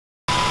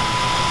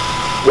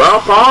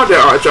Well, Paul,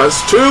 there are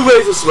just 2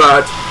 races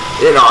left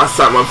in our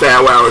summer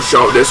farewell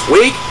show this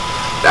week.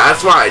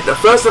 That's right, the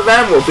first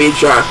event will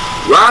feature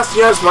last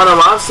year's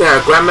runner-up Sarah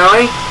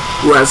Glenmurray,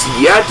 who has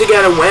yet to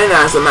get a win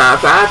as a matter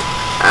of fact,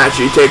 as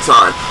she takes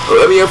on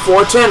Olivia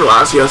Thornton,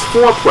 last year's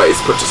 4th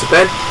place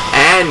participant,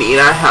 and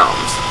Nina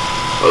Helms.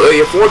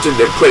 Olivia Thornton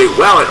did pretty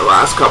well in the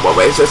last couple of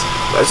races.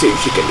 Let's see if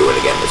she can do it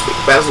again this week.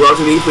 Best of luck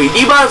to these 3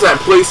 divas,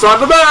 and please start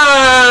the race!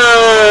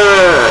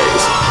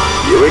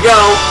 Here we go.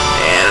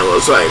 And it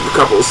looks like a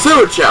couple of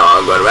Chao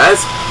are going to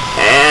rest.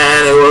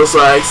 And it looks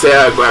like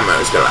Sarah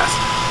Glenmurray is going to rest.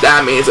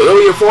 That means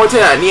Olivia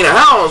Thornton and Nina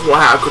Helms will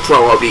have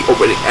control of the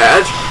opening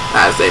edge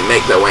as they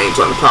make their way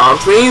into the palm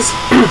trees.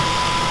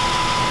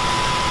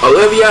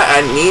 Olivia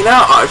and Nina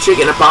are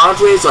shaking the palm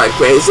trees like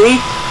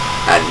crazy.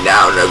 And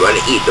now they're going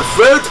to eat the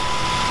fruit.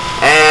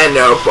 And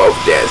they're both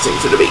dancing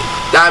to the beat.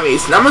 That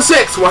means number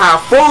 6 will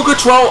have full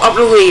control of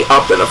the lead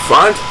up in the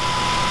front.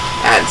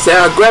 And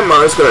Sarah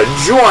Glenmurray is going to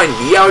join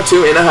the other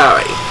 2 in a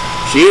hurry.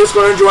 She is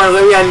going to join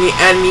Olivia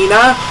and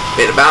Nina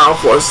in the battle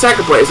for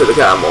 2nd place at the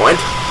current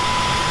moment.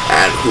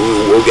 And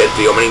who will get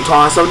the opening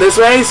toss of this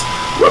race?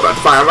 We're about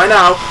to find out right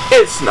now.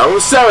 It's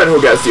number 7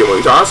 who gets the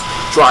opening toss,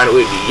 trying to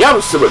lead the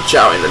other Super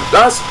Chao in the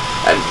dust.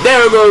 And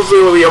there goes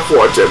Olivia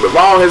Thornton with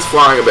all his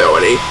flying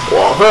ability,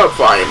 or her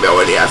flying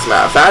ability as a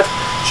matter of fact.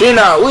 She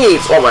now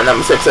leads over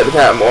number 6 at the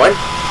current moment.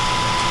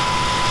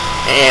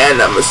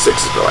 And number 6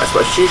 is the last,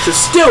 but she should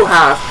still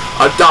have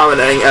a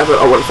dominating effort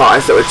over the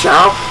 5 Super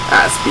Chao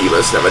as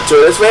Beaver's number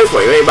 2 this race,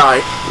 made by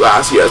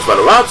last year's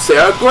runner-up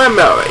Sarah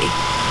Glenmurray.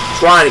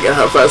 Trying to get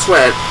her first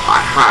win,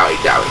 I highly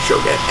doubt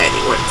she'll get any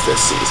wins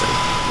this season.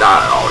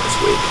 Not at all this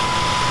week.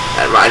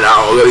 And right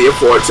now, Olivia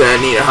Thornton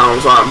and Nina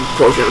Helms are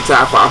approaching the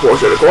top 5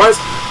 portion of the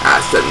course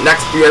as the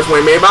next Beaver's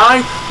win made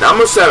by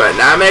number 7.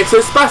 That makes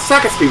his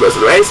 2nd Beaver's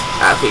of the race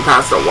as he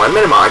passed the 1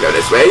 minute mark of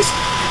this race.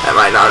 And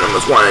right now,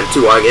 numbers 1 and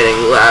 2 are getting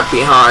left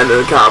behind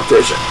in the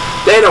competition.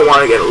 They don't want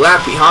to get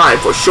left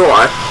behind for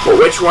sure, but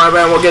which one of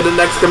them will get the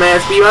next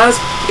command Beavers?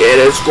 It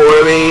is going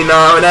to be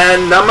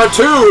number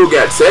 2 who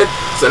gets it.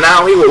 So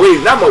now he will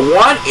leave number 1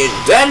 in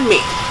dead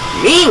meat.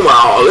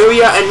 Meanwhile,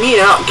 Olivia and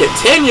Nina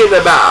continue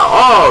the battle.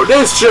 Oh,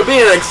 this should be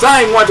an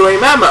exciting one to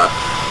remember.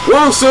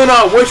 We'll soon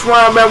know which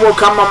one of them will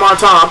come on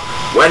top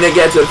when they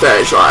get to the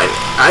finish line.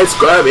 It's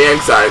going to be an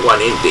exciting one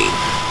indeed.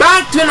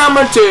 Back to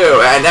number 2,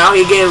 and now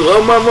he gains a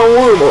little more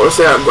room over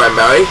Sarah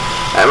Glenmurray.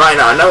 And right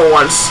now, number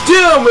 1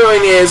 still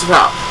really needs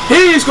help.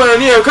 He's going to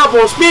need a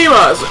couple of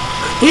speedruns.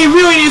 He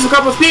really needs a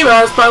couple of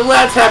speedruns, but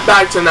let's head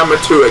back to number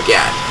 2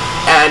 again.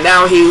 And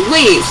now he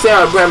leaves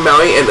Sarah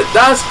Glenmurray in the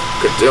dust,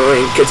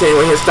 continuing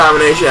his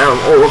domination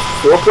over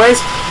 4th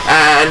place,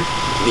 and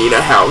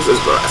Nina Helms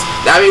is blessed.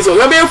 That means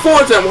Olivia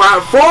Thornton will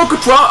have full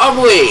control of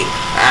the lead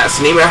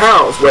as Nina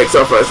Helms wakes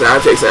up first and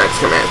now takes the next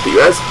command.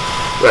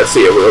 Let's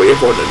see if Olivia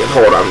Thornton can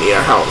hold on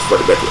Nina Helms for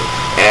the victory.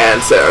 And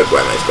Sarah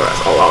Glenmurray is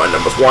blessed, although in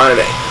numbers 1 and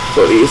 8.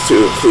 So these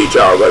 2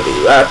 Chao are going to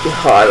be left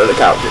behind in the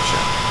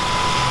competition.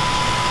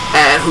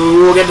 And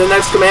who will get the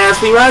next command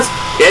Speedbuzz?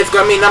 It's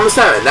going to be number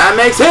 7. That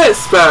makes his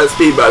first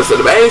Speedbuzz to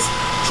the base,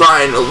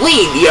 trying to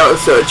lead the other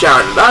Chao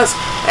in the dust.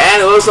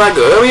 And it looks like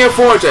Olivia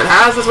Thornton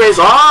has this race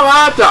all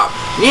wrapped up.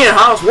 Nina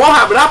Helms won't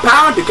have enough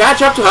power to catch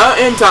up to her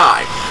in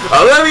time.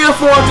 Olivia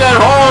Thornton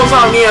holds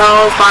on Nina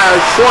Helms by a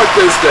short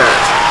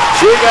distance.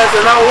 She gets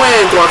another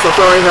win towards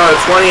fulfilling her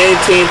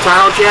 2018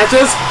 title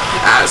chances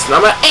as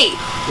number 8.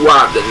 We'll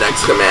have the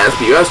next command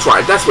Speedbuzz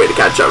trying desperately to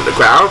catch up to the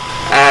crowd.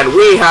 And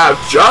we have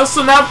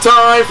just enough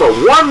time for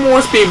one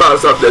more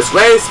Speedbuzz of this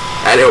race,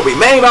 and it will be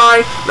made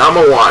by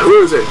number 1,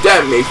 who's in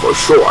dead meat for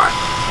sure.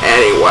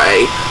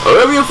 Anyway,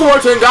 Olivia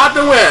Thornton got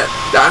the win.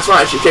 That's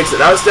right, she takes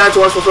another step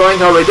towards fulfilling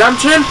her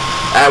redemption.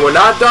 And we're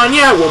not done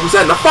yet. We'll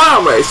present the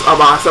final race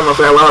of our summer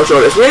farewell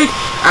show this week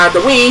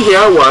after we hear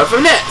a word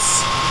from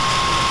this.